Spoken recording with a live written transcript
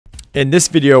In this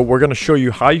video, we're going to show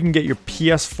you how you can get your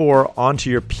PS4 onto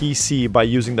your PC by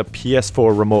using the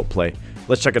PS4 Remote Play.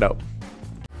 Let's check it out.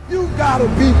 You gotta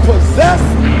be possessed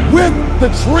with the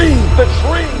tree.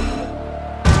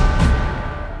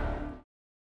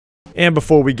 And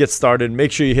before we get started,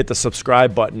 make sure you hit the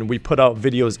subscribe button. We put out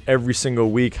videos every single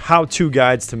week, how-to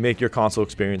guides to make your console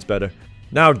experience better.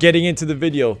 Now, getting into the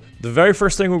video, the very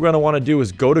first thing we're going to want to do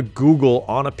is go to Google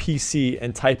on a PC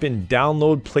and type in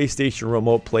download PlayStation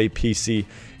Remote Play PC.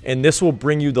 And this will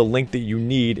bring you the link that you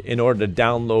need in order to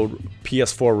download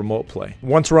PS4 Remote Play.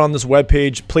 Once we're on this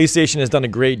webpage, PlayStation has done a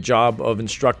great job of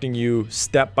instructing you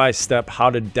step by step how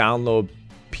to download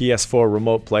PS4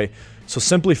 Remote Play. So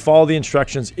simply follow the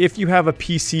instructions if you have a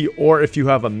PC or if you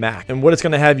have a Mac. And what it's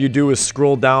going to have you do is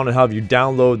scroll down and have you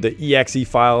download the exe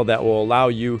file that will allow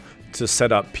you to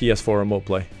set up PS4 Remote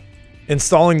Play.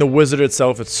 Installing the wizard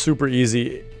itself, it's super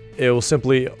easy. It will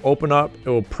simply open up, it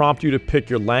will prompt you to pick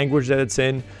your language that it's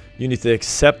in. You need to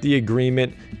accept the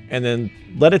agreement and then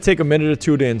let it take a minute or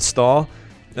two to install.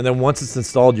 And then once it's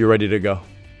installed, you're ready to go.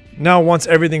 Now, once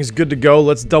everything's good to go,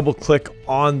 let's double click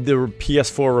on the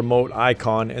PS4 remote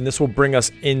icon, and this will bring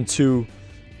us into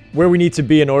where we need to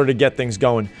be in order to get things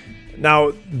going.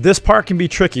 Now, this part can be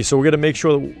tricky, so we're going to make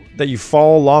sure that you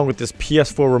follow along with this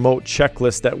PS4 remote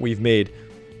checklist that we've made.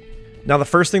 Now, the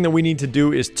first thing that we need to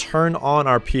do is turn on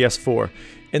our PS4.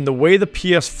 And the way the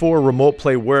PS4 Remote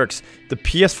Play works, the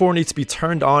PS4 needs to be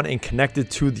turned on and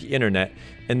connected to the internet.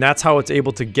 And that's how it's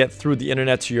able to get through the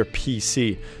internet to your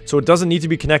PC. So it doesn't need to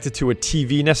be connected to a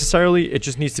TV necessarily, it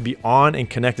just needs to be on and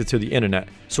connected to the internet.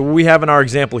 So what we have in our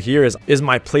example here is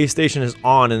my PlayStation is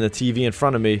on and the TV in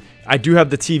front of me. I do have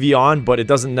the TV on, but it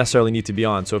doesn't necessarily need to be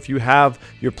on. So if you have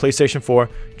your PlayStation 4,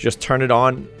 just turn it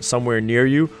on somewhere near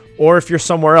you. Or if you're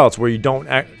somewhere else where you don't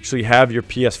actually have your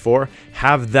PS4,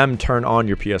 have them turn on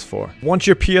your PS4. Once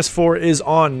your PS4 is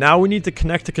on, now we need to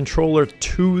connect the controller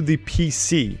to the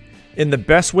PC. And the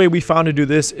best way we found to do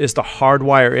this is to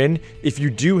hardwire in. If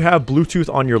you do have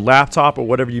Bluetooth on your laptop or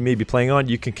whatever you may be playing on,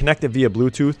 you can connect it via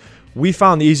Bluetooth. We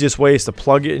found the easiest way is to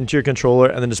plug it into your controller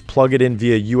and then just plug it in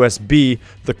via USB,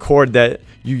 the cord that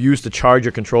you use to charge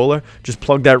your controller. Just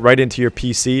plug that right into your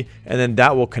PC and then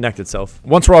that will connect itself.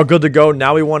 Once we're all good to go,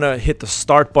 now we want to hit the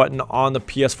start button on the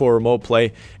PS4 Remote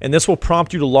Play, and this will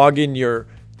prompt you to log in your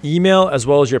email as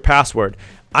well as your password.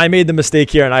 I made the mistake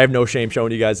here and I have no shame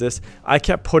showing you guys this. I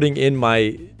kept putting in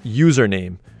my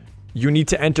username. You need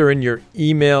to enter in your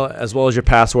email as well as your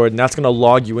password, and that's going to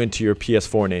log you into your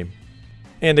PS4 name.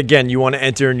 And again, you want to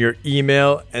enter in your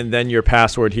email and then your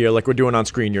password here, like we're doing on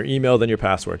screen, your email, then your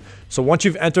password. So once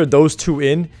you've entered those two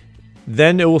in,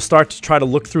 then it will start to try to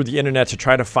look through the internet to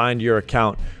try to find your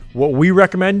account. What we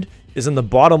recommend is in the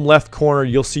bottom left corner,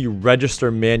 you'll see register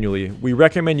manually. We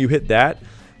recommend you hit that.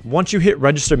 Once you hit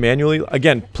register manually,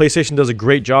 again, PlayStation does a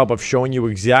great job of showing you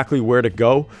exactly where to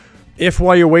go. If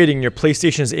while you're waiting, your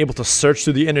PlayStation is able to search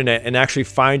through the internet and actually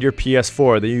find your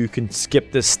PS4, then you can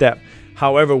skip this step.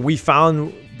 However, we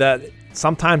found that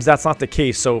sometimes that's not the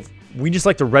case, so we just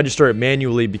like to register it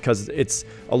manually because it's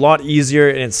a lot easier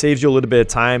and it saves you a little bit of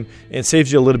time and it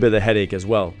saves you a little bit of headache as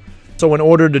well. So in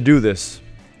order to do this,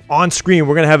 on screen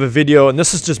we're going to have a video, and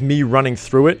this is just me running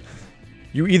through it.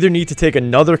 You either need to take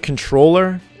another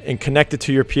controller and connect it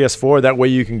to your PS4, that way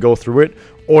you can go through it,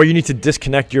 or you need to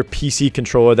disconnect your PC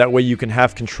controller, that way you can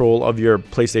have control of your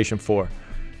PlayStation 4.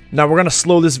 Now we're going to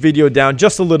slow this video down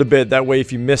just a little bit, that way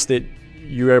if you missed it,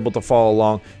 you're able to follow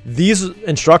along. These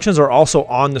instructions are also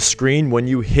on the screen when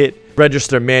you hit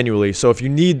register manually. So if you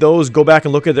need those, go back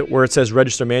and look at it where it says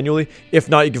register manually. If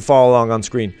not, you can follow along on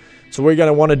screen. So what you're going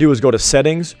to want to do is go to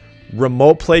settings,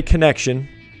 remote play connection,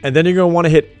 and then you're going to want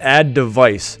to hit add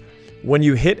device. When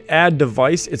you hit add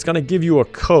device, it's going to give you a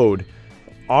code.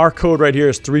 Our code right here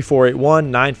is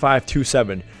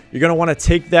 34819527. You're going to want to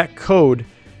take that code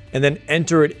and then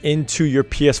enter it into your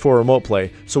PS4 Remote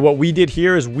Play. So what we did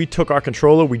here is we took our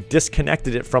controller, we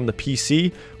disconnected it from the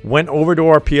PC, went over to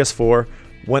our PS4,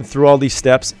 went through all these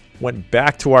steps, went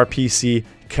back to our PC,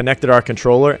 connected our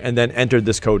controller, and then entered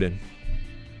this code in.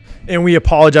 And we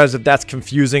apologize if that's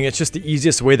confusing. It's just the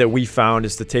easiest way that we found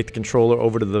is to take the controller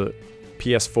over to the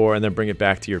PS4 and then bring it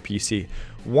back to your PC.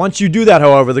 Once you do that,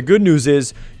 however, the good news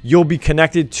is you'll be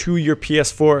connected to your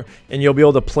PS4 and you'll be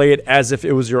able to play it as if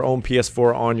it was your own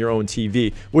PS4 on your own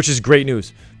TV, which is great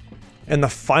news. And the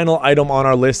final item on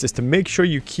our list is to make sure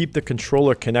you keep the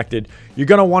controller connected. You're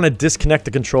going to want to disconnect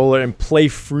the controller and play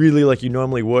freely like you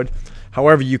normally would.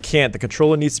 However, you can't. The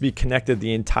controller needs to be connected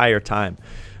the entire time.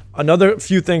 Another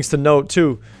few things to note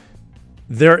too.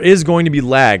 There is going to be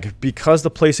lag because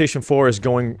the PlayStation 4 is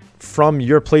going from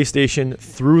your PlayStation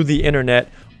through the internet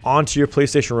onto your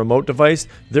PlayStation Remote device,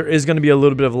 there is going to be a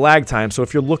little bit of lag time. So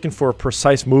if you're looking for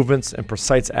precise movements and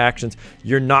precise actions,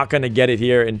 you're not going to get it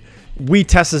here. And we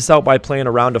test this out by playing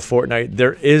a round of Fortnite.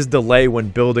 There is delay when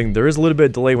building. There is a little bit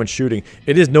of delay when shooting.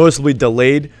 It is noticeably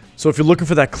delayed. So if you're looking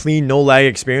for that clean, no lag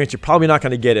experience, you're probably not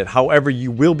going to get it. However,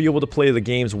 you will be able to play the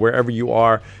games wherever you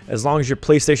are. As long as your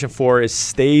PlayStation 4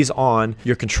 stays on,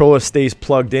 your controller stays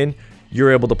plugged in,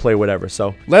 you're able to play whatever.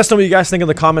 So let us know what you guys think in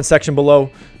the comment section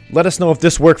below. Let us know if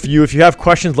this worked for you. If you have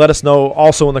questions, let us know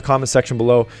also in the comment section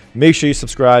below. Make sure you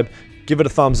subscribe, give it a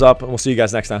thumbs up, and we'll see you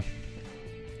guys next time.